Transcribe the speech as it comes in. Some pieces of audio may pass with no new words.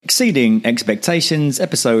Exceeding Expectations,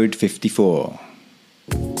 episode 54.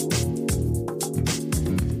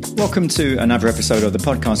 Welcome to another episode of the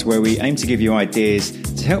podcast where we aim to give you ideas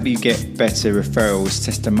to help you get better referrals,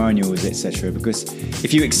 testimonials, etc. Because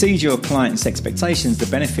if you exceed your clients' expectations, the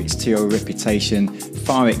benefits to your reputation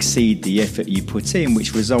far exceed the effort you put in,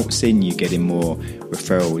 which results in you getting more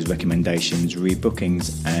referrals, recommendations,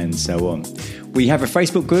 rebookings, and so on. We have a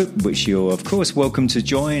Facebook group, which you're, of course, welcome to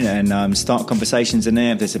join and start conversations in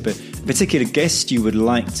there. If there's a particular guest you would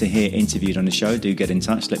like to hear interviewed on the show, do get in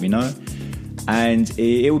touch, let me know. And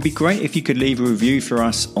it would be great if you could leave a review for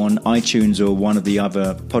us on iTunes or one of the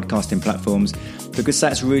other podcasting platforms, because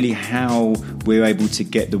that's really how we're able to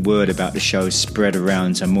get the word about the show spread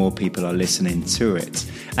around so more people are listening to it.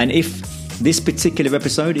 And if this particular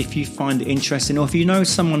episode, if you find it interesting, or if you know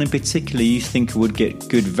someone in particular you think would get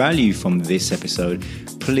good value from this episode,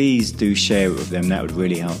 please do share it with them. That would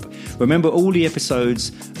really help. Remember, all the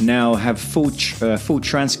episodes now have full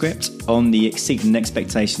transcript on the Exceeding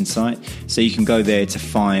Expectations site, so you can go there to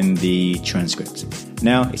find the transcript.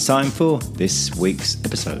 Now it's time for this week's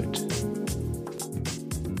episode.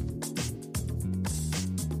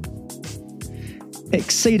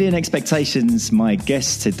 Exceeding Expectations, my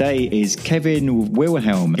guest today is Kevin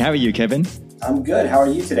Wilhelm. How are you, Kevin? I'm good. How are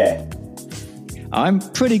you today? I'm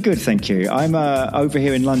pretty good, thank you. I'm over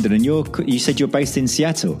here in London, and you said you're based in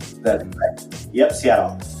Seattle? That's right. Yep,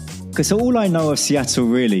 Seattle. Because all I know of Seattle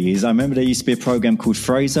really is I remember there used to be a program called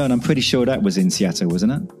Fraser, and I'm pretty sure that was in Seattle,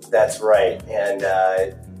 wasn't it? That's right.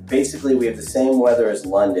 And basically we have the same weather as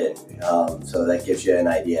London, so that gives you an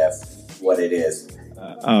idea of what it is.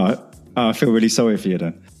 I feel really sorry for you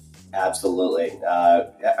then. Absolutely.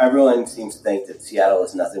 Everyone seems to think that Seattle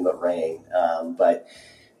is nothing but rain, but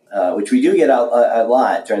which we do get a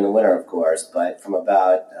lot during the winter, of course. But from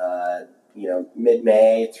about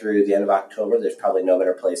mid-May through the end of October, there's probably no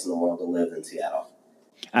better place in the world to live than Seattle.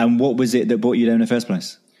 And what was it that brought you there in the first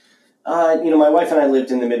place? My wife and I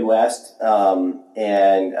lived in the Midwest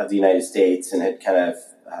and of the United States, and had kind of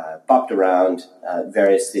bopped around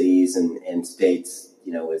various cities and states,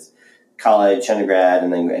 with college, undergrad,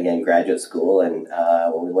 and then again graduate school. And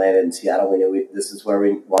when we landed in Seattle, we knew this is where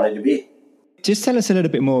we wanted to be. Just tell us a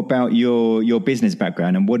little bit more about your business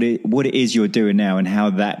background and what it is you're doing now, and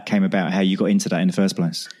how that came about, how you got into that in the first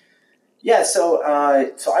place. Yeah, so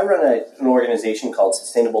I run an organization called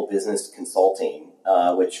Sustainable Business Consulting,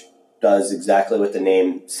 which does exactly what the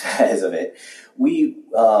name says of it. We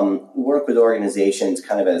work with organizations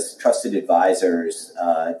kind of as trusted advisors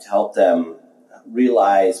to help them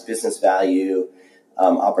realize business value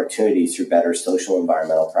opportunities through better social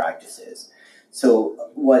environmental practices. So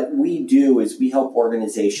what we do is we help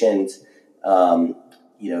organizations,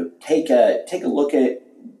 take a look at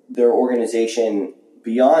their organization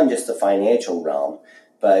beyond just the financial realm,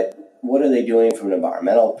 but what are they doing from an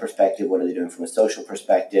environmental perspective? What are they doing from a social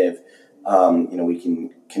perspective? We can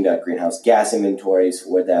conduct greenhouse gas inventories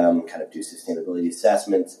for them, kind of do sustainability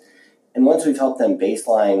assessments. And once we've helped them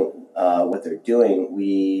baseline what they're doing,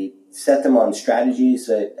 we set them on strategies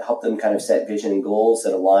that help them kind of set vision and goals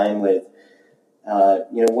that align with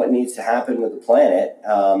what needs to happen with the planet,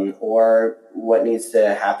 or what needs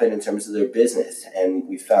to happen in terms of their business. And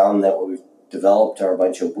we found that what we've developed are a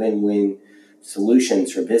bunch of win-win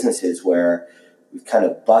solutions for businesses where we've kind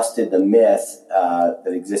of busted the myth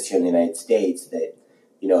that exists here in the United States that,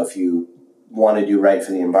 if you want to do right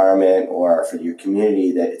for the environment or for your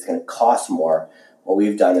community, that it's going to cost more. What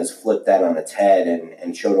we've done is flip that on its head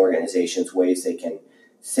and showed organizations ways they can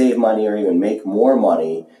save money or even make more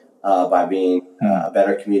money by being a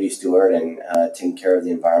better community steward and taking care of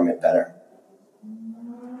the environment better.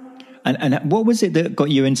 And what was it that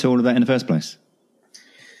got you into all of that in the first place?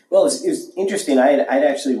 Well, it was interesting. I'd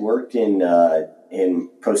actually worked in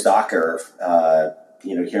pro soccer,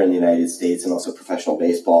 here in the United States, and also professional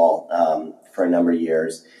baseball for a number of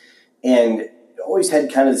years, and always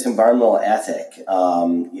had kind of this environmental ethic,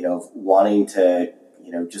 wanting to,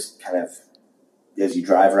 just kind of, as you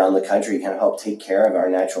drive around the country, kind of help take care of our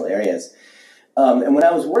natural areas. And when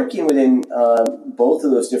I was working within both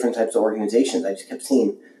of those different types of organizations, I just kept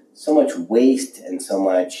seeing so much waste and so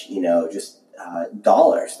much, just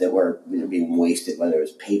dollars that were being wasted, whether it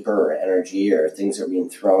was paper or energy or things that were being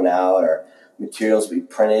thrown out or materials being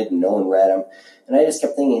printed and no one read them. And I just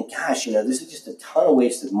kept thinking, gosh, this is just a ton of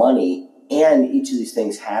wasted money, and each of these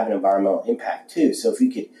things have an environmental impact too. So if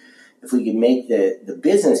we could make the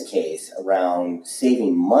business case around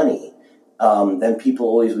saving money, then people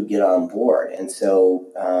always would get on board. And so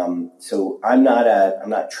I'm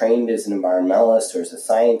not trained as an environmentalist or as a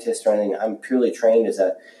scientist or anything. I'm purely trained as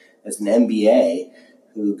an MBA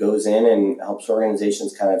who goes in and helps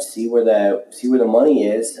organizations kind of see where the money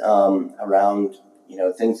is around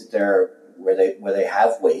things that where they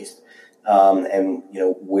have waste, and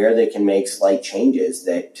where they can make slight changes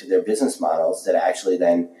to their business models that actually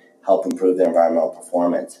then help improve their environmental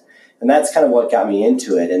performance. And that's kind of what got me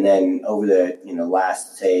into it. And then over the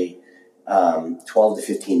last, say, 12 to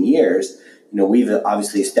 15 years, we've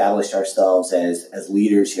obviously established ourselves as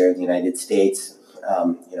leaders here in the United States.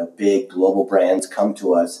 Big global brands come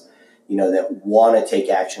to us, that want to take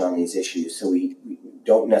action on these issues. So we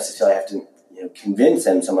don't necessarily have to, convince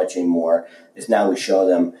them so much anymore. As now we show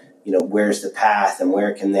them, where's the path and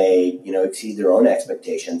where can they, exceed their own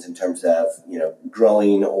expectations in terms of,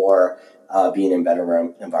 growing or being a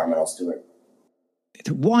better environmental steward.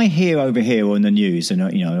 Why hear over here on the news? And,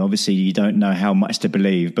 obviously you don't know how much to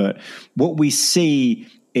believe, but what we see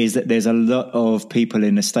is that there's a lot of people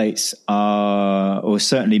in the States or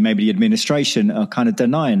certainly maybe the administration are kind of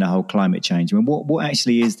denying the whole climate change. I mean, what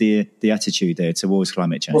actually is the attitude there towards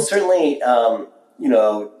climate change? Well, certainly,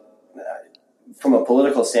 from a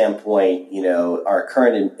political standpoint, our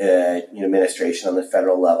current administration on the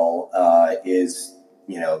federal level is,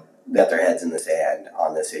 got their heads in the sand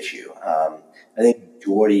on this issue. I think the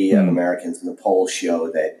majority of Americans in the polls show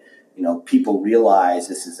that, people realize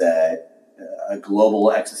this is a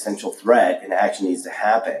global existential threat and action needs to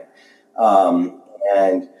happen.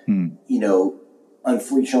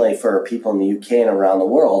 Unfortunately for people in the UK and around the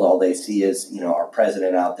world, all they see is, our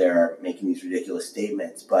president out there making these ridiculous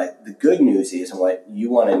statements. But the good news is, and what you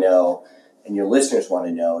want to know and your listeners want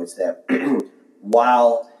to know, is that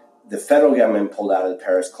while the federal government pulled out of the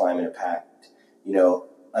Paris Climate Pact,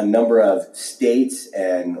 a number of states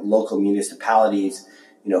and local municipalities,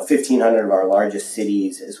 1,500 of our largest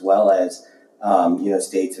cities, as well as,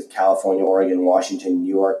 states of California, Oregon, Washington, New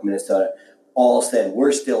York, Minnesota, all said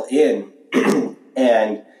we're still in.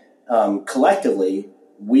 And collectively,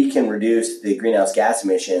 we can reduce the greenhouse gas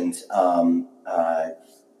emissions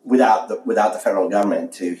without the federal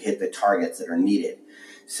government to hit the targets that are needed.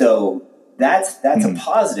 So that's a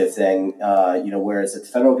positive thing. Whereas at the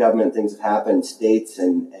federal government, things have happened. States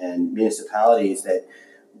and municipalities that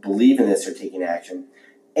believe in this are taking action.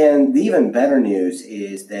 And the even better news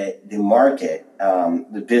is that the market,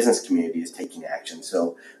 the business community, is taking action.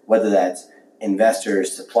 So whether that's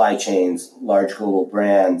investors, supply chains, large global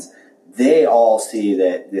brands, they all see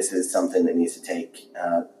that this is something that needs to take,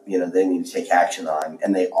 they need to take action on,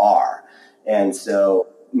 and they are. And so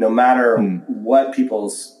no matter what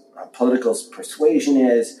people's political persuasion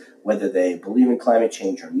is, whether they believe in climate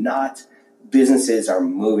change or not, businesses are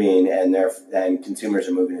moving and consumers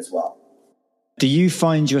are moving as well. Do you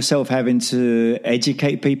find yourself having to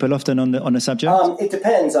educate people often on the subject? It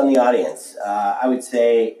depends on the audience. I would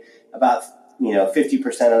say about 50%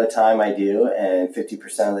 of the time I do, and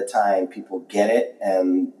 50% of the time people get it,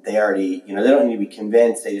 and they already, they don't need to be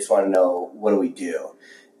convinced. They just want to know, what do we do?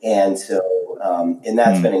 And so, and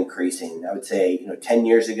that's been increasing. I would say, 10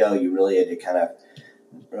 years ago, you really had to kind of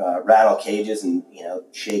rattle cages and,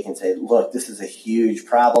 shake and say, look, this is a huge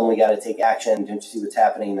problem. We got to take action. Don't you see what's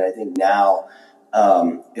happening? And I think now,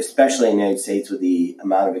 especially in the United States with the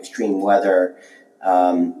amount of extreme weather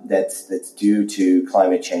that's due to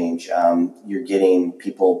climate change, you're getting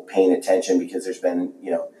people paying attention because there's been,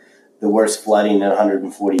 the worst flooding in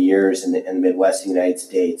 140 years in the Midwest of the United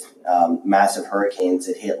States, massive hurricanes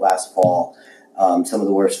that hit last fall, some of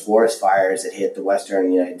the worst forest fires that hit the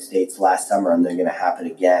Western United States last summer, and they're going to happen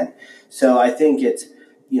again. So I think it's,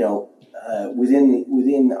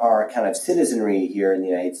 within our kind of citizenry here in the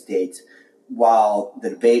United States, while the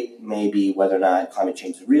debate may be whether or not climate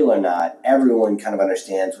change is real or not, everyone kind of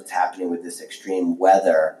understands what's happening with this extreme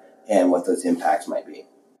weather and what those impacts might be.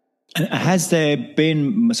 And has there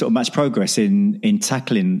been sort of much progress in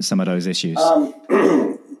tackling some of those issues?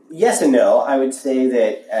 Yes and no. I would say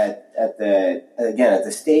that at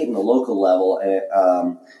the state and the local level,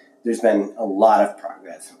 there's been a lot of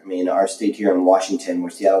progress. I mean, our state here in Washington,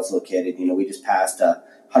 where Seattle's located, we just passed a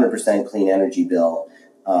 100% clean energy bill.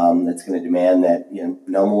 That's going to demand that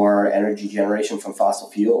no more energy generation from fossil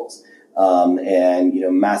fuels, and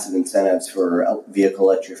massive incentives for vehicle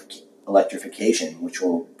electrification, which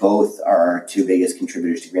will both are our two biggest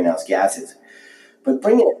contributors to greenhouse gases. But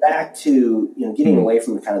bringing it back to getting away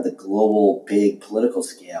from kind of the global big political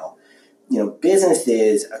scale,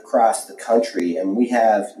 businesses across the country, and we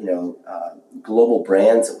have global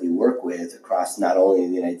brands that we work with across not only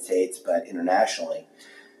the United States but internationally.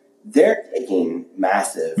 They're taking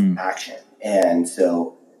massive action. And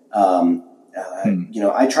so,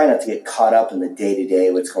 I try not to get caught up in the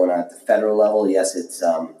day-to-day, what's going on at the federal level. Yes, it's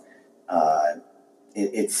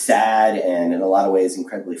it's sad and in a lot of ways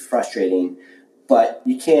incredibly frustrating. But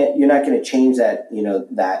you're not going to change that,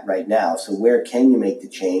 that right now. So where can you make the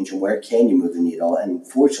change and where can you move the needle? And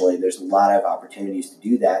fortunately, there's a lot of opportunities to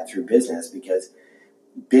do that through business, because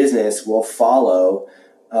business will follow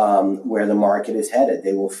where the market is headed.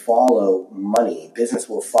 They will follow money. Business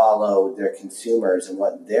will follow their consumers and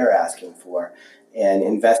what they're asking for. And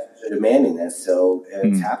investors are demanding this. So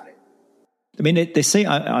it's happening. I mean, they say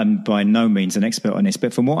I'm by no means an expert on this,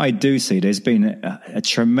 but from what I do see, there's been a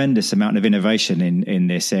tremendous amount of innovation in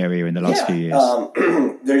this area in the last few years.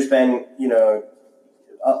 There's been,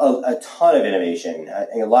 a ton of innovation. I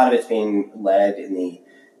think a lot of it's being led in the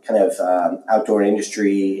kind of outdoor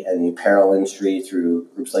industry and the apparel industry through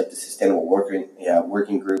groups like the Sustainable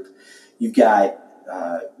Working Group. You've got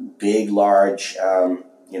big, large,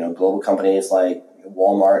 global companies like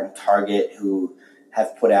Walmart and Target who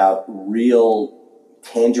have put out real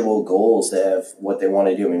tangible goals of what they want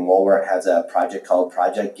to do. I mean, Walmart has a project called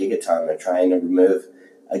Project Gigaton. They're trying to remove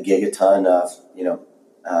a gigaton of,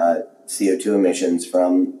 CO2 emissions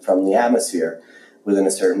from the atmosphere within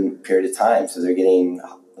a certain period of time. So they're getting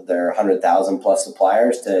their 100,000 plus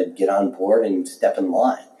suppliers to get on board and step in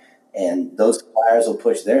line. And those suppliers will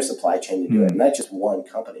push their supply chain to do it. And not just one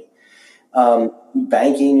company.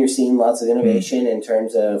 Banking, you're seeing lots of innovation in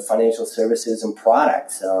terms of financial services and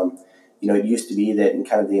products. It used to be that in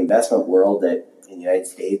kind of the investment world that in the United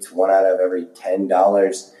States, 1 out of every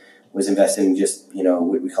 $10 was invested in just,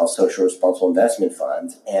 what we call social responsible investment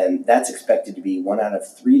funds. And that's expected to be 1 out of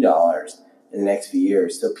 $3 in the next few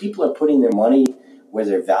years. So people are putting their money where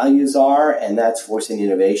their values are, and that's forcing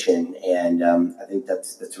innovation. And I think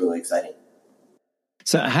that's really exciting.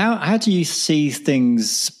 So how do you see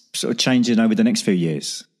things sort of changing over the next few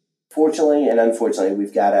years? Fortunately and unfortunately,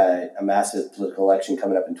 we've got a massive political election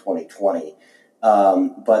coming up in 2020.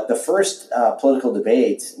 But the first political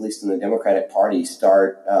debates, at least in the Democratic Party,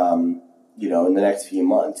 start, in the next few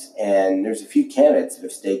months. And there's a few candidates that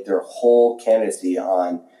have staked their whole candidacy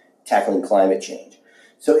on tackling climate change.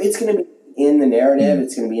 So it's going to be in the narrative.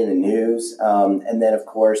 It's going to be in the news. And then, of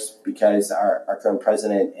course, because our current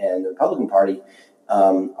president and the Republican Party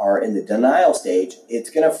are in the denial stage, it's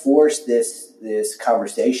going to force this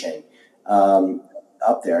conversation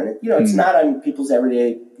up there. And, it's not on people's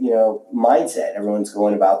everyday, mindset. Everyone's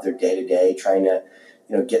going about their day-to-day, trying to,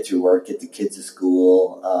 get through work, get the kids to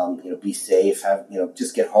school, be safe,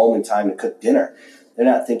 just get home in time to cook dinner. They're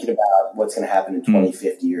not thinking about what's going to happen in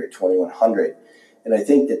 2050 or 2100. And I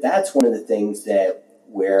think that's one of the things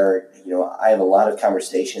where I have a lot of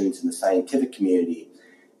conversations in the scientific community.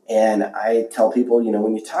 And I tell people,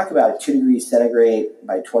 when you talk about 2 degrees centigrade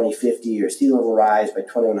by 2050 or sea level rise by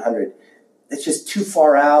 2100, it's just too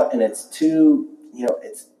far out, and it's too,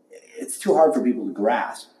 it's too hard for people to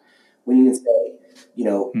grasp. When you can say,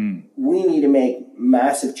 we need to make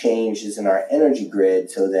massive changes in our energy grid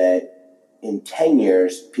so that in 10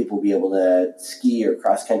 years, people will be able to ski or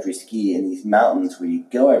cross-country ski in these mountains where you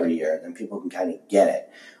go every year, and then people can kind of get it.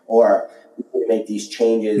 Or we make these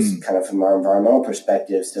changes kind of from our environmental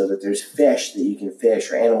perspective so that there's fish that you can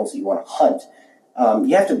fish or animals that you want to hunt.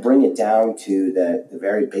 You have to bring it down to the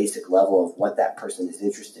very basic level of what that person is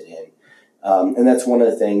interested in. And that's one of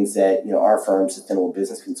the things that, our firm, Sustainable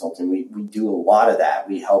Business Consulting, we do a lot of that.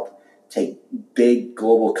 We help take big,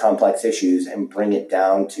 global, complex issues and bring it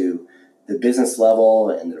down to the business level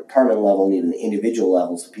and the department level and even the individual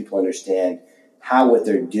level so people understand how what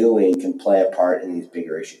they're doing can play a part in these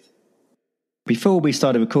bigger issues. Before we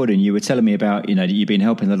started recording, you were telling me about, that you've been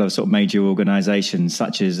helping a lot of sort of major organizations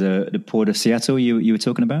such as the Port of Seattle you were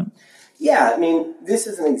talking about? Yeah, I mean, this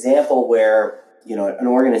is an example where, an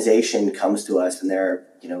organization comes to us and they're,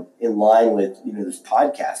 in line with, this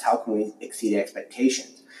podcast. How can we exceed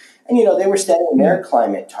expectations? And, they were setting their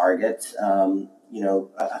climate targets,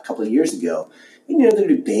 a couple of years ago. And, they're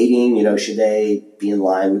debating, should they be in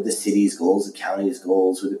line with the city's goals, the county's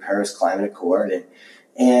goals, with the Paris Climate Accord?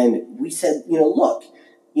 And we said, look,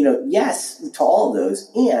 yes to all of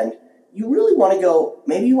those. And you really want to go,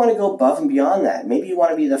 maybe you want to go above and beyond that. Maybe you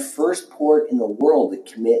want to be the first port in the world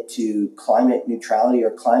to commit to climate neutrality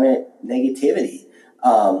or climate negativity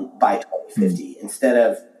by 2050 instead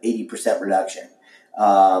of 80% reduction.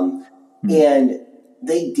 And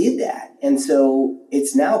they did that. And so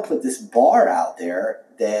it's now put this bar out there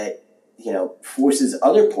that, forces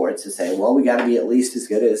other ports to say, well, we got to be at least as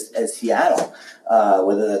good as Seattle,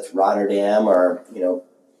 whether that's Rotterdam or,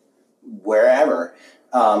 wherever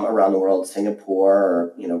around the world,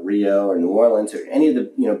 Singapore or, Rio or New Orleans or any of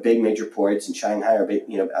the, big major ports in Shanghai or,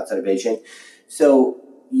 outside of Beijing. So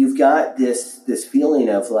you've got this feeling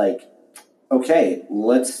of like, okay,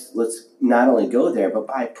 let's not only go there, but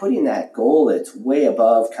by putting that goal that's way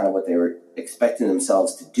above kind of what they were expecting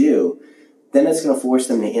themselves to do, then it's going to force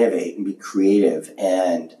them to innovate and be creative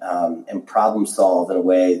and problem solve in a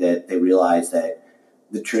way that they realize that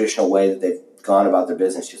the traditional way that they've gone about their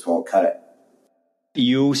business just won't cut it.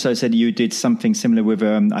 You also said you did something similar with,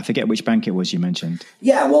 I forget which bank it was you mentioned.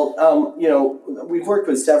 Yeah, well, we've worked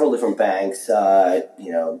with several different banks,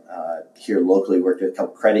 here locally, worked with a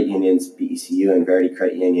couple credit unions, BECU and Verity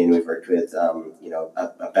Credit Union. We've worked with,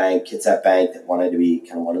 a bank, Kitsap Bank, that wanted to be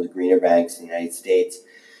kind of one of the greener banks in the United States.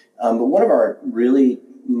 But one of our really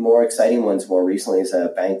more exciting ones more recently is a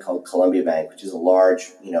bank called Columbia Bank, which is a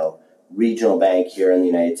large, regional bank here in the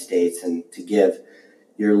United States. And to give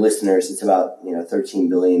your listeners, it's about $13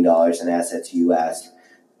 billion in assets U.S.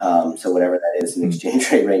 So whatever that is in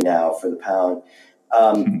exchange rate right now for the pound.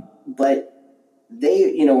 But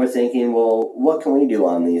they, were thinking, well, what can we do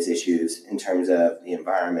on these issues in terms of the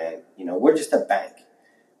environment? We're just a bank.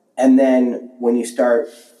 And then when you start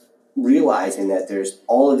realizing that there's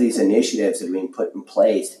all of these initiatives that are being put in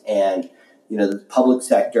place, and the public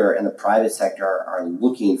sector and the private sector are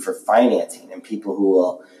looking for financing and people who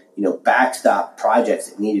will backstop projects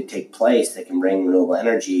that need to take place that can bring renewable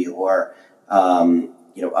energy or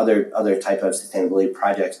other type of sustainability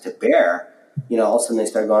projects to bear. All of a sudden they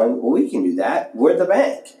start going, well, we can do that. We're the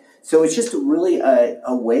bank. So it's just really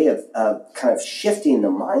a way of kind of shifting the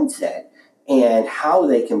mindset and how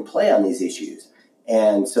they can play on these issues.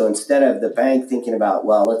 And so instead of the bank thinking about,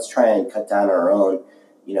 well, let's try and cut down our own,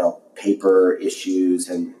 paper issues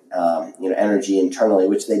and, energy internally,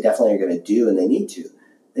 which they definitely are going to do and they need to.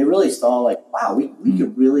 They really saw like, wow, we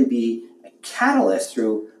could really be a catalyst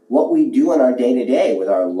through what we do in our day-to-day with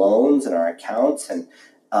our loans and our accounts and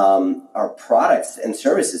our products and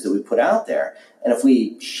services that we put out there. And if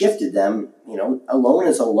we shifted them, a loan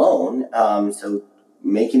is a loan. So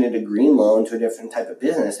making it a green loan to a different type of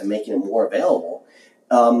business and making it more available,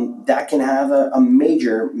 that can have a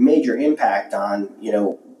major, major impact on,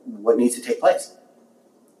 what needs to take place.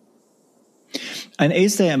 And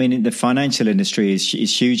is there, the financial industry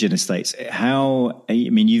is huge in the States.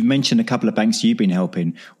 You've mentioned a couple of banks you've been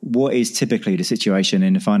helping. What is typically the situation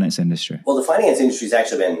in the finance industry? Well, the finance industry has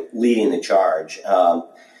actually been leading the charge.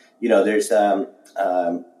 There's a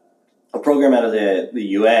program out of the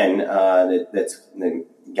UN that's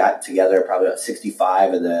got together probably about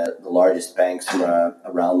 65 of the largest banks from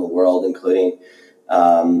around the world, including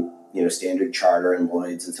Standard Chartered and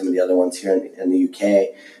Lloyds and some of the other ones here in the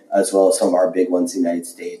UK, as well as some of our big ones in the United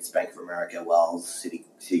States, Bank of America, Wells,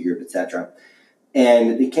 Citigroup, etc.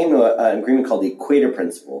 And they came to an agreement called the Equator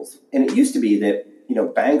Principles. And it used to be that,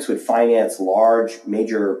 banks would finance large,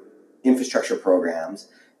 major infrastructure programs.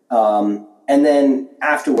 And then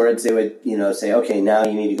afterwards they would, say, okay, now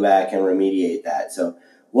you need to go back and remediate that. So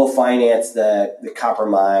we'll finance the copper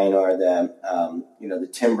mine or the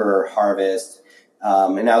timber harvest.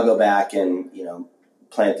 And I'll go back and,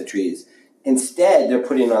 plant the trees. Instead, they're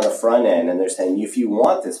putting on the front end and they're saying, if you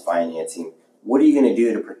want this financing, what are you going to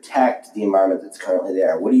do to protect the environment that's currently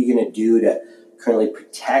there? What are you going to do to currently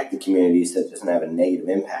protect the communities so it doesn't have a negative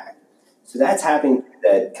impact? So that's happening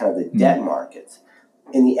at kind of the debt markets.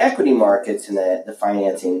 In the equity markets and the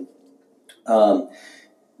financing, a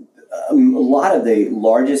lot of the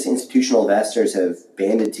largest institutional investors have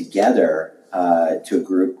banded together to a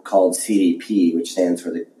group called CDP, which stands for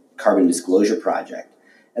the Carbon Disclosure Project.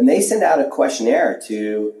 And they send out a questionnaire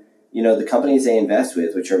to, the companies they invest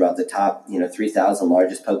with, which are about the top, 3,000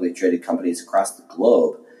 largest publicly traded companies across the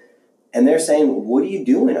globe. And they're saying, what are you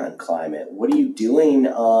doing on climate? What are you doing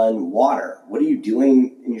on water? What are you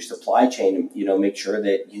doing in your supply chain to, make sure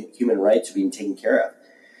that human rights are being taken care of?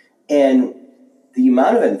 And the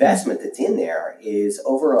amount of investment that's in there is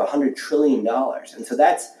over $100 trillion. And so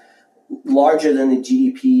that's larger than the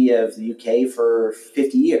GDP of the UK for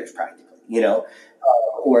 50 years, practically,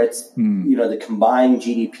 or it's, the combined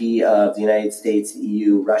GDP of the United States, the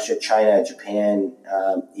EU, Russia, China, Japan,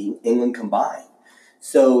 England combined.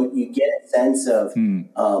 So you get a sense of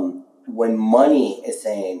when money is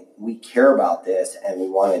saying, we care about this and we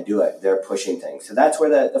want to do it, they're pushing things. So that's where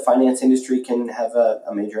the finance industry can have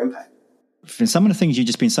a major impact. From some of the things you've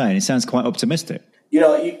just been saying, it sounds quite optimistic.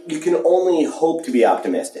 You can only hope to be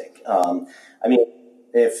optimistic. And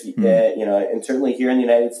certainly here in the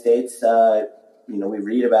United States, we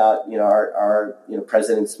read about, our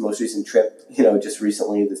president's most recent trip, just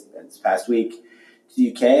recently this past week to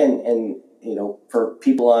the UK and for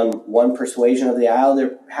people on one persuasion of the aisle,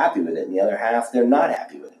 they're happy with it. And the other half, they're not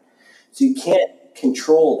happy with it. So you can't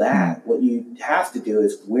control that. What you have to do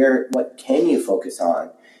is what can you focus on?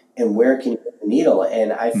 and where can you put the needle?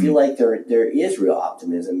 And I feel like there is real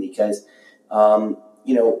optimism because,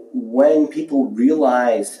 when people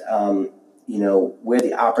realize, where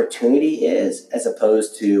the opportunity is as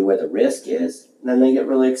opposed to where the risk is, then they get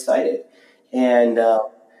really excited. And,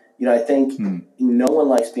 I think no one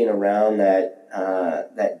likes being around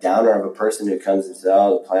that downer of a person who comes and says,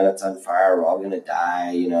 oh, the planet's on fire, we're all going to die,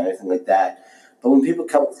 anything like that. But when people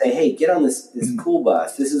come and say, hey, get on this cool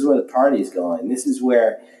bus, this is where the party's going, this is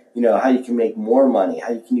where, how you can make more money,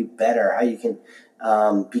 how you can do better, how you can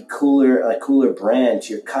be a cooler brand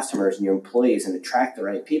to your customers and your employees and attract the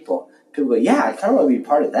right people. People go, yeah, I kind of want to be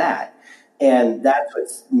part of that. And that's what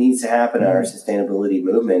needs to happen in our sustainability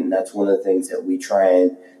movement. And that's one of the things that we try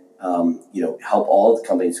and, help all the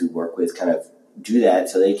companies we work with kind of do that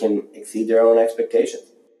so they can exceed their own expectations.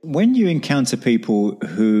 When you encounter people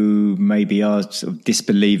who maybe are sort of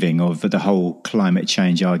disbelieving of the whole climate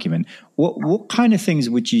change argument, what kind of things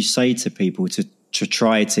would you say to people to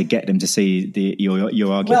try to get them to see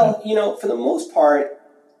your argument? Well, for the most part,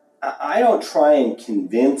 I don't try and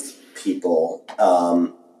convince people,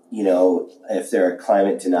 if they're a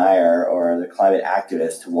climate denier or they're climate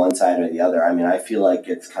activist to one side or the other. I mean, I feel like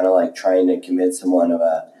it's kind of like trying to convince someone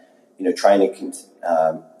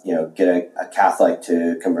get a Catholic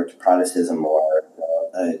to convert to Protestantism or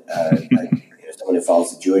someone who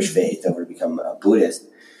follows the Jewish faith over to become a Buddhist.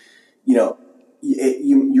 You're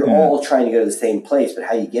all trying to go to the same place, but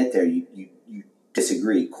how you get there, you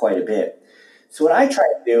disagree quite a bit. So what I try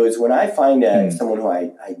to do is when I find someone who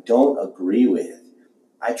I don't agree with,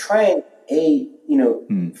 I try and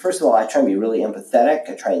first of all, I try and be really empathetic.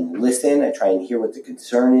 I try and listen. I try and hear what the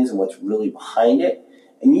concern is and what's really behind it.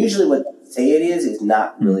 And usually what they say it is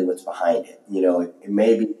not really what's behind it. It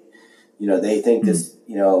may be, they think this,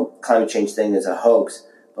 climate change thing is a hoax,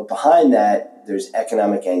 but behind that, there's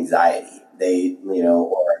economic anxiety. That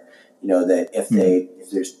if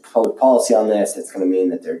there's public policy on this, it's going to mean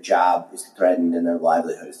that their job is threatened and their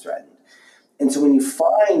livelihood is threatened. And so when you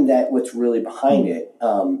find that what's really behind it,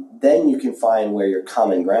 then you can find where your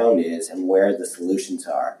common ground is and where the solutions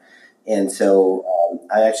are. And so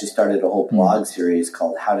I actually started a whole blog series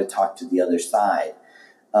called How to Talk to the Other Side,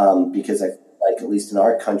 because I feel like, at least in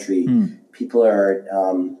our country, people are,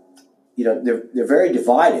 they're very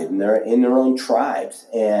divided and they're in their own tribes.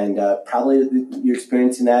 And probably you're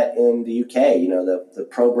experiencing that in the UK, the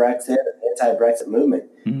pro-Brexit, anti-Brexit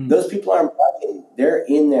movement. Those people aren't budging. They're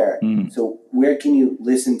in there. So where can you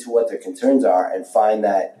listen to what their concerns are and find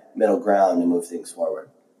that middle ground and move things forward?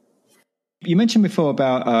 You mentioned before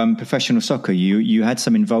about professional soccer. You had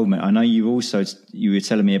some involvement. I know you were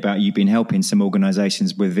telling me about you've been helping some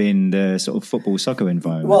organizations within the sort of football soccer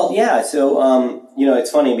environment. Well, yeah. So,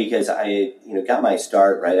 it's funny because I, got my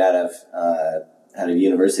start right out of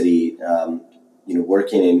university,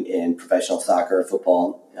 working in professional soccer,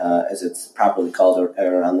 football, as it's properly called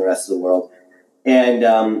around the rest of the world. And,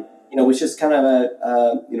 was just kind of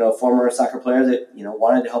a former soccer player that,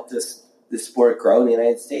 wanted to help this sport grow in the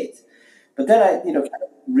United States. But then I, kind of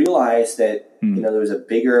realized that, there was a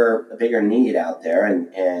bigger need out there.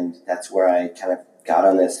 And that's where I kind of got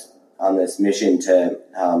on this mission to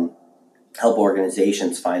help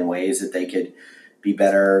organizations find ways that they could be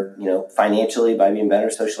better, financially by being better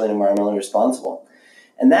socially and environmentally responsible.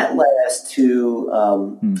 And that led us to,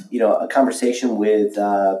 a conversation with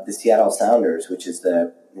the Seattle Sounders, which is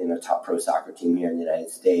the, top pro soccer team here in the United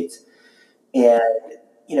States. And,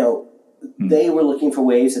 they were looking for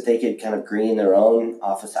ways that they could kind of green their own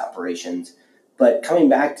office operations. But coming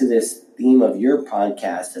back to this theme of your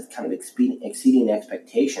podcast of kind of exceeding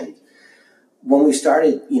expectations, when we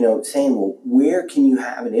started, saying, well, where can you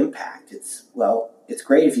have an impact? It's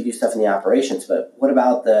great if you do stuff in the operations, but what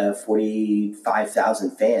about the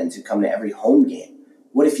 45,000 fans who come to every home game?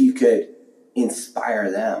 What if you could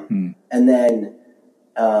inspire them? And then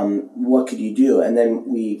what could you do? And then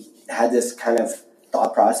we had this kind of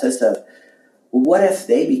thought process of, well, what if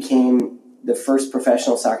they became the first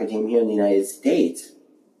professional soccer team here in the United States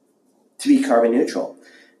to be carbon neutral?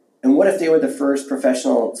 And what if they were the first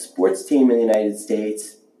professional sports team in the United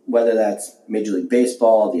States, whether that's Major League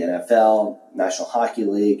Baseball, the NFL, National Hockey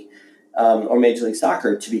League, or Major League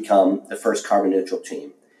Soccer, to become the first carbon neutral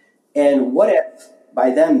team? And what if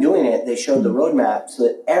by them doing it, they showed the roadmap so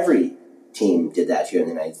that every team did that here in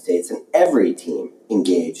the United States and every team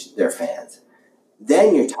engaged their fans?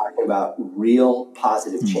 Then you're talking about real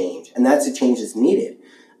positive change. And that's a change that's needed.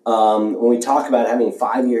 When we talk about having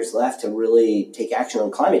 5 years left to really take action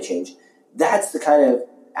on climate change, that's the kind of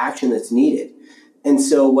action that's needed. And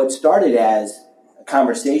so what started as a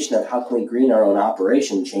conversation of how can we green our own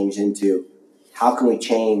operation changed into how can we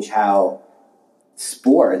change how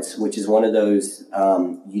sports, which is one of those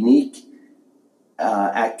unique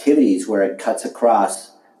activities where it cuts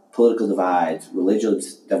across political divides,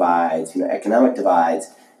 religious divides, economic divides.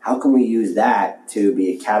 How can we use that to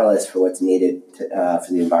be a catalyst for what's needed for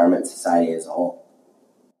the environment and society as a whole?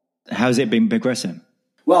 How's it been progressing?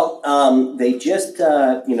 Well, they just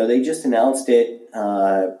announced it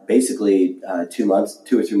basically 2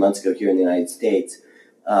 or 3 months ago here in the United States,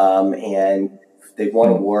 and they've won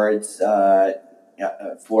awards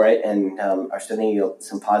for it and are starting to get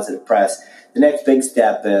some positive press. The next big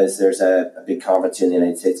step is there's a big conference here in the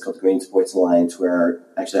United States called the Green Sports Alliance, where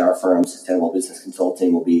actually our firm, Sustainable Business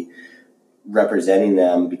Consulting, will be representing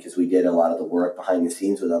them because we did a lot of the work behind the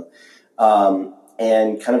scenes with them.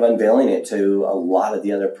 And kind of unveiling it to a lot of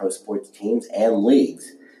the other pro sports teams and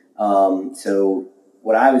leagues. So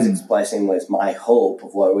what I was expressing was my hope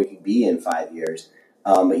of what we could be in 5 years.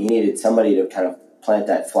 But you needed somebody to kind of plant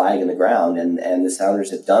that flag in the ground, and the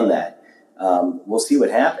Sounders have done that. We'll see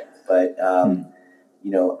what happens. But,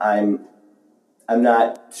 I'm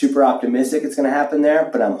not super optimistic it's going to happen there,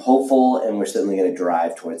 but I'm hopeful, and we're certainly going to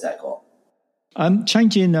drive towards that goal.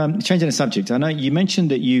 Changing the subject. I know you mentioned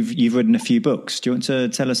that you've written a few books. Do you want to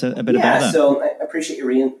tell us a bit about that? Yeah, so I appreciate you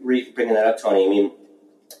bringing that up, Tony. I mean,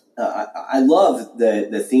 I love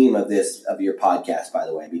the theme of your podcast, by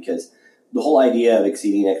the way, because the whole idea of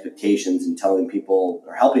exceeding expectations and telling people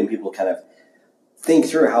or helping people kind of think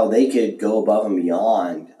through how they could go above and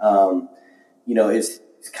beyond, is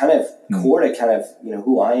kind of core to kind of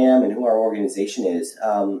who I am and who our organization is.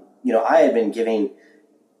 I have been giving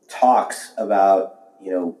talks about,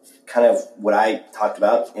 kind of what I talked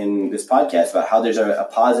about in this podcast about how there's a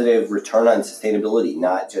positive return on sustainability,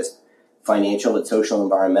 not just financial, but social,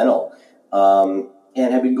 environmental,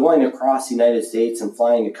 and have been going across the United States and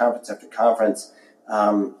flying to conference after conference,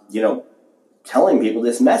 telling people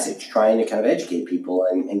this message, trying to kind of educate people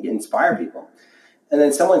and inspire people. And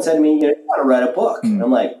then someone said to me, you ought to write a book. And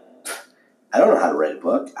I'm like, I don't know how to write a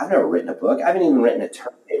book. I've never written a book. I haven't even written a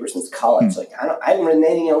term paper since college. Like I haven't written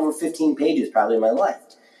anything over 15 pages probably in my life.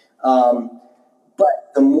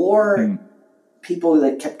 But the more people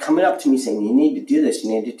that kept coming up to me saying, you need to do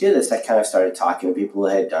this, I kind of started talking to people who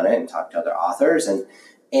had done it and talked to other authors and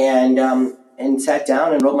sat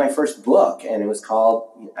down and wrote my first book. And it was called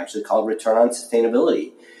Return on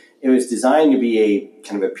Sustainability. It was designed to be a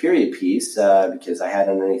kind of a period piece because I had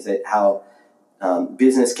underneath it how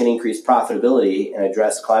business can increase profitability and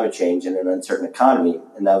address climate change in an uncertain economy.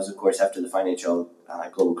 And that was, of course, after the financial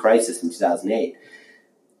global crisis in 2008.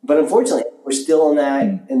 But unfortunately, we're still in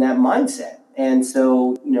that mindset. And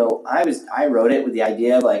so, I wrote it with the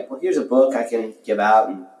idea of like, well, here's a book I can give out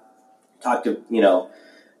and talk to,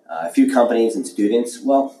 a few companies and students.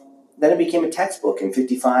 Well, then it became a textbook in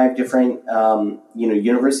 55 different,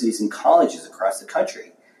 universities and colleges across the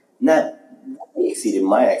country. And that exceeded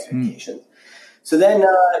my expectations. So then,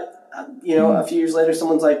 a few years later,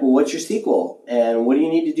 someone's like, well, what's your sequel? And what do you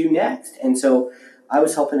need to do next? And so I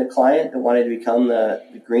was helping a client that wanted to become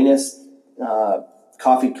the greenest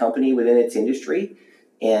coffee company within its industry.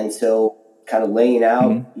 And so kind of laying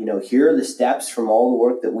out, here are the steps from all the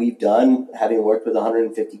work that we've done, having worked with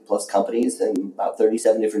 150 plus companies in about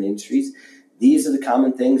 37 different industries. These are the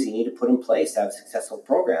common things you need to put in place to have a successful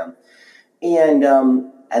program. And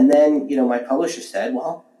then, my publisher said,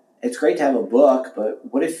 well, it's great to have a book, but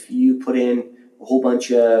what if you put in a whole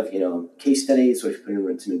bunch of, case studies, what if you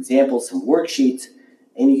put in some examples, some worksheets,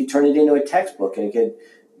 and you could turn it into a textbook, and it could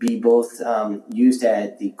be both used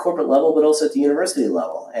at the corporate level, but also at the university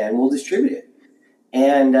level, and we'll distribute it.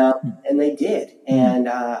 And they did. And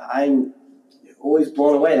I'm always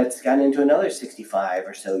blown away. That's gotten into another 65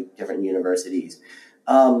 or so different universities.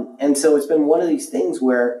 And so it's been one of these things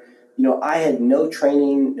where, I had no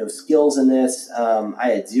training, no skills in this. I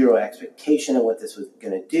had zero expectation of what this was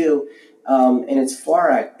going to do. And it's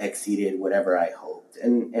far exceeded whatever I hoped.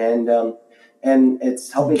 And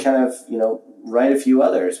it's helped me kind of, write a few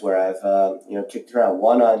others where I've, kicked around.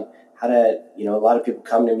 One on how to, a lot of people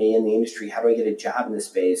come to me in the industry. How do I get a job in this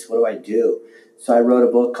space? What do I do? So I wrote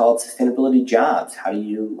a book called Sustainability Jobs. How do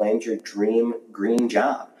you land your dream green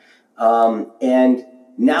job? And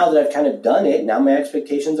now that I've kind of done it, now my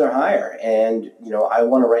expectations are higher. And, I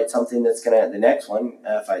want to write something that's going to, the next one,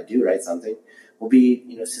 if I do write something, will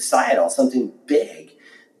be, societal, something big.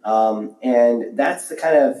 And that's the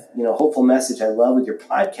kind of, hopeful message I love with your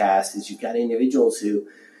podcast is you've got individuals who,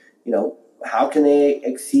 how can they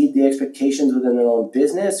exceed the expectations within their own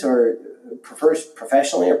business or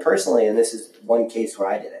professionally or personally? And this is one case where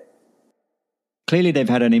I did it. Clearly, they've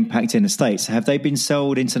had an impact in the States. Have they been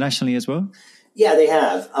sold internationally as well? Yeah, they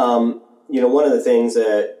have. one of the things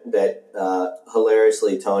that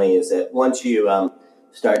hilariously, Tony, is that once you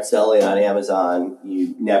start selling on Amazon,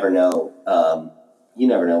 you never know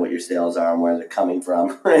what your sales are and where they're coming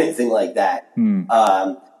from or anything like that.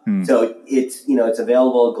 So it's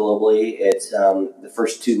available globally. It's the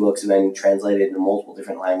first 2 books have been translated into multiple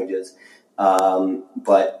different languages.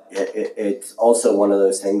 But it's also one of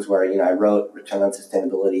those things where, I wrote Return on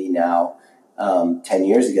Sustainability now 10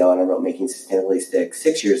 years ago, and I wrote Making Sustainability Stick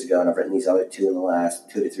 6 years ago, and I've written these other 2 in the last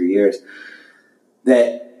 2 to 3 years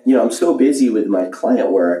that, I'm so busy with my client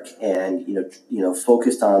work and,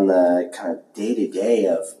 focused on the kind of day-to-day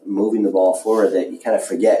of moving the ball forward that you kind of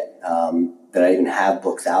forget that I even have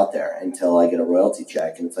books out there until I get a royalty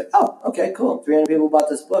check. And it's like, oh, okay, cool. 300 people bought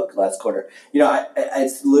this book last quarter.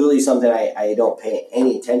 It's literally something I don't pay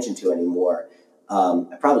any attention to anymore.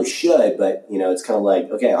 I probably should, but, it's kind of like,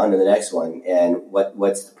 okay, on to the next one. And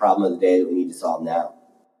what's the problem of the day that we need to solve now?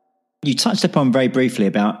 You touched upon very briefly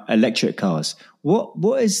about electric cars.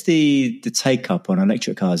 What is the take up on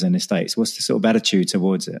electric cars in the States? What's the sort of attitude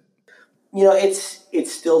towards it?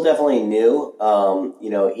 It's still definitely new.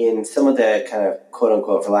 In some of the kind of quote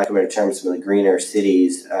unquote, for lack of a better term, some of the greener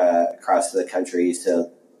cities across the country.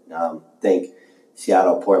 So think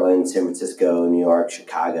Seattle, Portland, San Francisco, New York,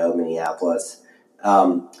 Chicago, Minneapolis.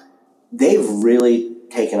 They've really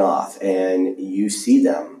taken off, and you see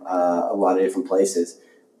them a lot of different places.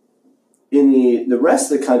 In the rest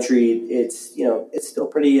of the country, it's still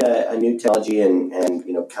pretty a new technology and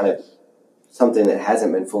kind of something that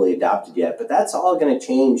hasn't been fully adopted yet. But that's all going to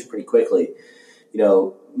change pretty quickly.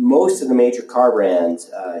 Most of the major car brands,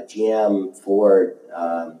 GM, Ford,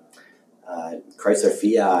 Chrysler,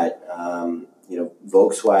 Fiat,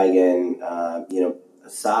 Volkswagen,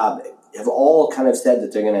 Saab, have all kind of said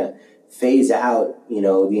that they're going to phase out,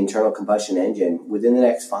 the internal combustion engine within the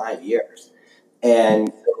next 5 years. And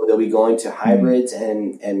so they'll be going to hybrids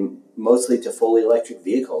and mostly to fully electric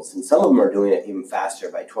vehicles. And some of them are doing it even faster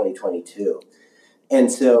by 2022.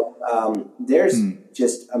 And so there's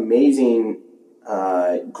just amazing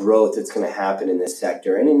growth that's going to happen in this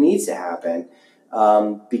sector. And it needs to happen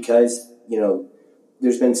because,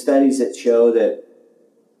 there's been studies that show that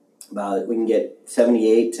we can get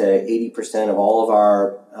 78 to 80% of all of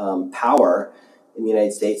our power in the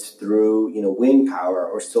United States through, wind power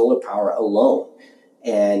or solar power alone.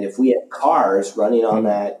 And if we have cars running on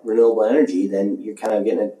that renewable energy, then you're kind of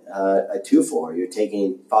getting a 2-for. You're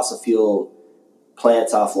taking fossil fuel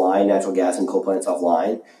plants offline, natural gas and coal plants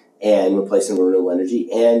offline, and replacing with renewable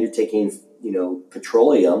energy. And you're taking,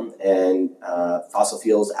 petroleum and fossil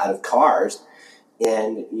fuels out of cars.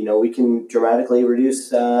 And, we can dramatically reduce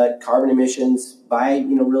carbon emissions by,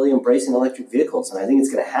 really embracing electric vehicles. And I think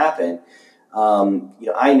it's going to happen.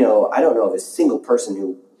 I don't know of a single person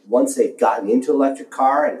who, once they've gotten into an electric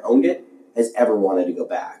car and owned it, has ever wanted to go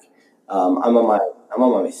back. I'm on my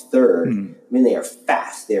 3rd. They are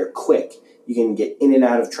fast. They are quick. You can get in and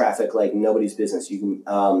out of traffic like nobody's business. You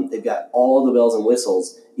can. They've got all the bells and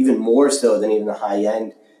whistles, even more so than even the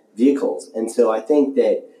high-end vehicles. And so I think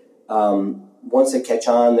that once they catch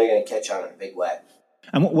on, they're going to catch on in a big way.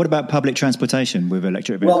 And what about public transportation with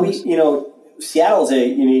electric vehicles? Well, Seattle's a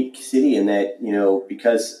unique city in that,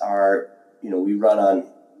 because we run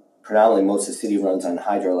on, predominantly most of the city runs on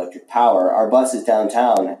hydroelectric power. Our buses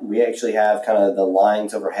downtown, we actually have kind of the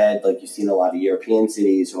lines overhead like you see in a lot of European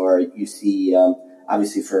cities, or you see,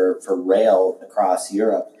 obviously for rail across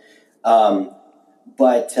Europe.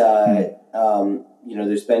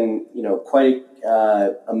 There's been, quite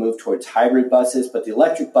a move towards hybrid buses, but the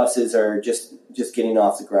electric buses are just getting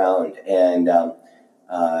off the ground. And,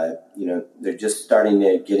 they're just starting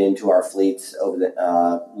to get into our fleets over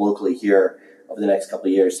locally here over the next couple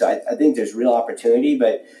of years. So I think there's real opportunity,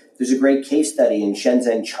 but there's a great case study in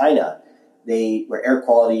Shenzhen, China, where air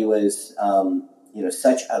quality was,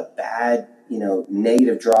 such a bad,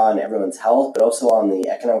 negative draw on everyone's health, but also on the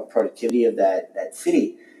economic productivity of that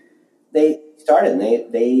city. They started and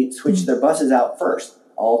they switched their buses out first.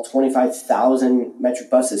 All 25,000 metric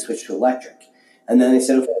buses switched to electric. And then they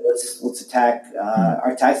said, okay, let's attack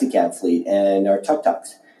our taxi cab fleet and our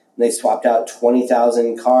tuk-tuks. And they swapped out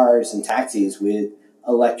 20,000 cars and taxis with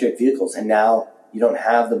electric vehicles. And now you don't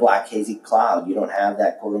have the black hazy cloud. You don't have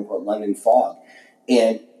that quote unquote London fog.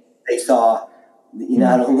 And they saw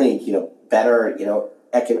not only, better,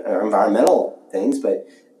 environmental things, but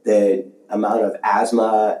the amount of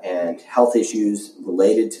asthma and health issues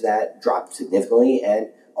related to that dropped significantly. And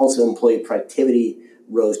also employee productivity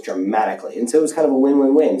rose dramatically. And so it was kind of a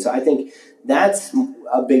win-win-win. So I think that's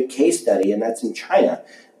a big case study, and that's in China,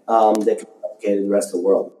 that can replicate in the rest of the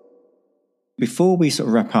world. Before we sort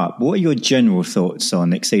of wrap up, what are your general thoughts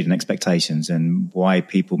on exceeding expectations and why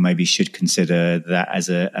people maybe should consider that as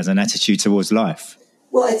an attitude towards life?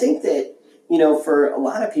 Well, I think that, for a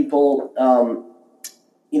lot of people,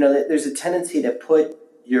 there's a tendency to put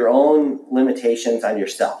your own limitations on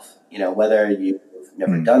yourself, whether you've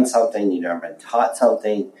never done something, you've never been taught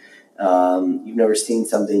something, you've never seen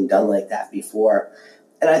something done like that before.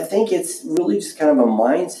 And I think it's really just kind of a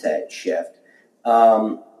mindset shift.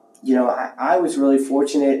 I was really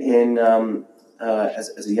fortunate in,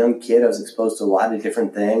 as a young kid, I was exposed to a lot of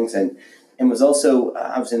different things and was also,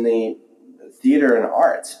 I was in the theater and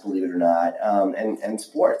arts, believe it or not, and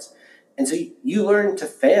sports. And so you learn to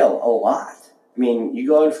fail a lot. I mean, you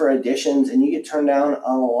go in for auditions and you get turned down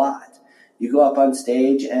a lot. You go up on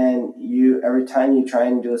stage and every time you try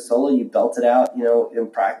and do a solo, you belt it out,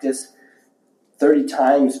 in practice 30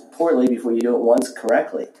 times poorly before you do it once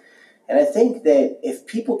correctly. And I think that if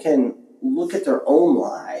people can look at their own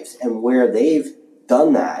lives and where they've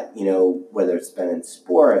done that, whether it's been in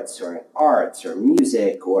sports or in arts or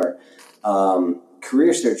music or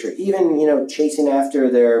career search or even, chasing after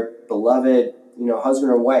their beloved,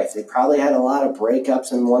 husband or wife, they probably had a lot of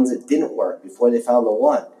breakups and ones that didn't work before they found the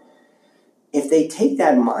one. If they take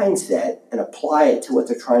that mindset and apply it to what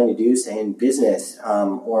they're trying to do, say in business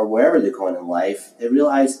or wherever they're going in life, they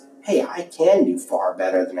realize, hey, I can do far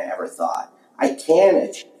better than I ever thought. I can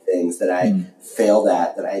achieve things that I failed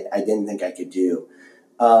at, that I didn't think I could do.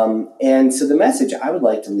 And so the message I would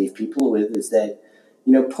like to leave people with is that,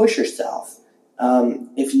 push yourself.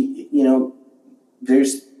 If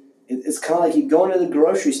it's kind of like you go into the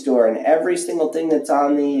grocery store and every single thing that's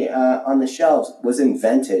on the shelves was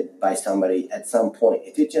invented by somebody at some point.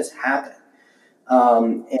 It did just happen.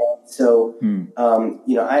 And so,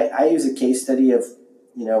 I use a case study of,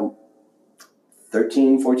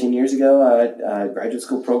 13, 14 years ago, a graduate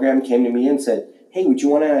school program came to me and said, hey, would you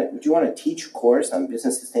want to teach a course on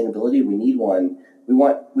business sustainability? We need one.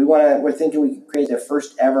 We're thinking we could create the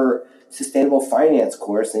first ever sustainable finance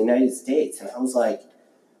course in the United States. And I was like,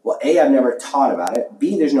 well, A, I've never taught about it.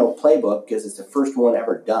 B, there's no playbook because it's the first one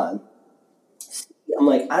ever done. I'm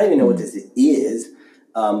like, I don't even know what this is.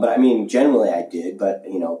 But I mean, generally I did, but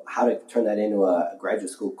how to turn that into a graduate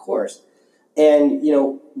school course. And,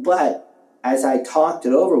 but as I talked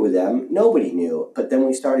it over with them, nobody knew. But then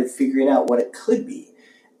we started figuring out what it could be.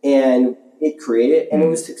 And it created, and it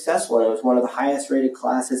was successful. And it was one of the highest rated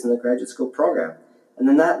classes in the graduate school program. And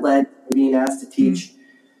then that led to being asked to teach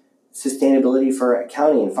sustainability for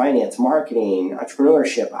accounting, finance, marketing,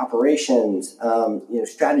 entrepreneurship, operations,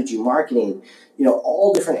 strategy, marketing,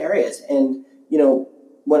 all different areas. And,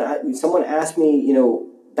 when someone asked me,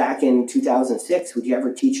 back in 2006, would you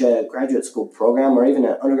ever teach a graduate school program or even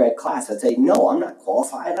an undergrad class? I'd say, no, I'm not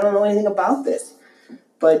qualified. I don't know anything about this.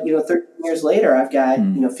 But, 13 years later, I've got,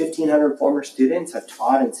 1,500 former students. I've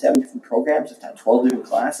taught in 7 different programs. I've taught 12 different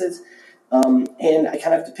classes. And I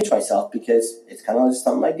kind of have to pitch myself because it's kind of just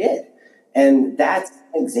something I did. And that's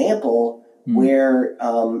an example where,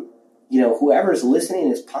 whoever's listening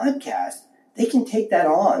to this podcast, they can take that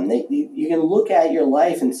on. You can look at your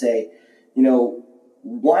life and say,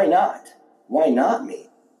 why not? Why not me?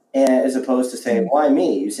 And as opposed to saying, why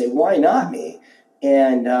me? You say, why not me?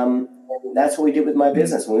 And that's what we did with my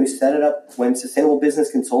business. When we set it up, when Sustainable Business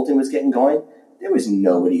Consulting was getting going, there was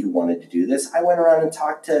nobody who wanted to do this. I went around and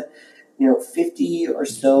talked to 50 or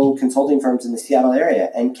so consulting firms in the Seattle area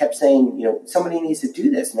and kept saying, somebody needs to do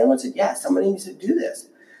this. And everyone said, yeah, somebody needs to do this.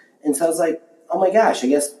 And so I was like, oh my gosh, I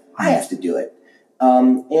guess I have to do it.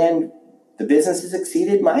 And the business has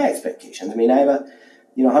exceeded my expectations. I mean, I have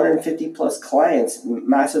 150 plus clients,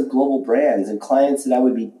 massive global brands, and clients that I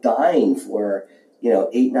would be dying for,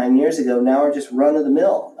 8-9 years ago now are just run of the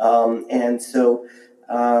mill. And so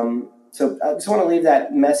I just want to leave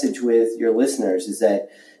that message with your listeners is that,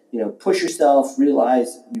 push yourself,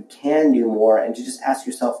 realize you can do more, and to just ask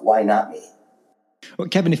yourself, why not me? Well,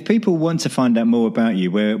 Kevin, if people want to find out more about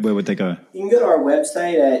you, where would they go? You can go to our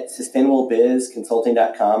website at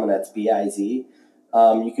sustainablebizconsulting.com, and that's BIZ. You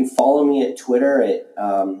can follow me at Twitter at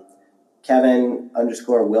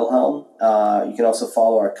Kevin_Wilhelm. You can also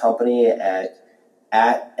follow our company at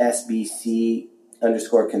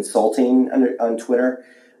SBC_consulting on Twitter.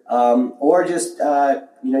 Or just,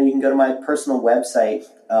 you can go to my personal website,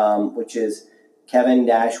 which is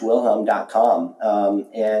kevin-wilhelm.com.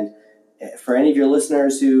 And for any of your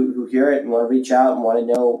listeners who hear it and want to reach out and want to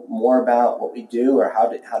know more about what we do or how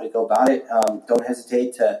to go about it, don't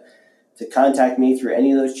hesitate to contact me through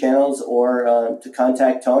any of those channels or to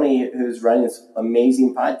contact Tony, who's running this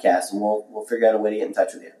amazing podcast, and we'll figure out a way to get in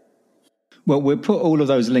touch with you. Well, we'll put all of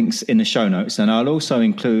those links in the show notes, and I'll also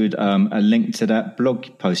include a link to that blog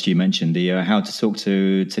post you mentioned, the how to talk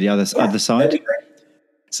to the other side.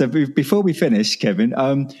 So before we finish, Kevin,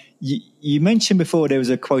 you mentioned before there was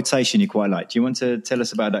a quotation you quite liked. Do you want to tell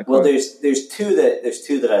us about that quote? Well, there's two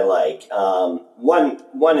that I like.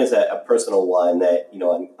 One is a personal one that,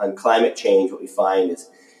 on climate change, what we find is,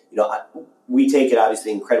 we take it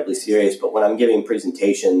obviously incredibly serious, but when I'm giving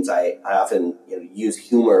presentations, I often use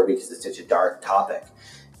humor because it's such a dark topic.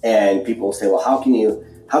 And people will say, well, how can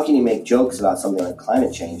you make jokes about something like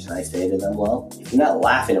climate change? And I say to them, well, if you're not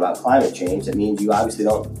laughing about climate change, that means you obviously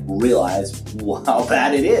don't realize how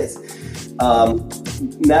bad it is.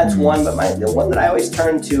 That's one, but the one that I always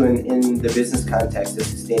turn to in the business context of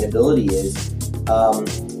sustainability is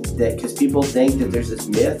that because people think that there's this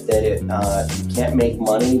myth that you can't make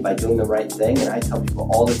money by doing the right thing. And I tell people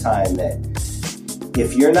all the time that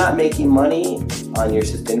if you're not making money on your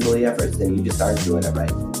sustainability efforts, then you just aren't doing it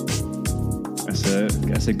right.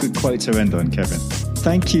 That's a good quote to end on, Kevin.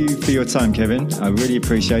 Thank you for your time, Kevin. I really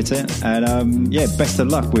appreciate it. And best of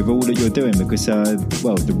luck with all that you're doing because,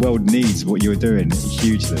 the world needs what you're doing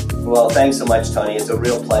hugely. Well, thanks so much, Tony. It's a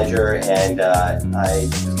real pleasure. And I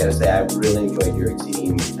just got to say, I really enjoyed your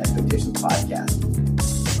Exceeding Expectations podcast.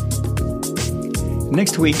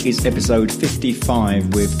 Next week is episode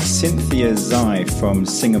 55 with Cynthia Zai from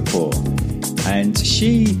Singapore. And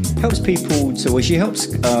she helps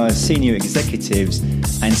senior executives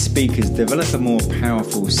and speakers develop a more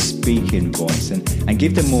powerful speaking voice and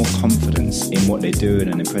give them more confidence in what they're doing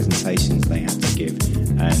and the presentations they have to give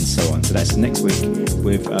and so on. So that's next week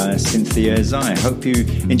with Cynthia Zai. I hope you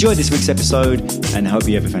enjoyed this week's episode and I hope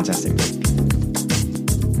you have a fantastic week.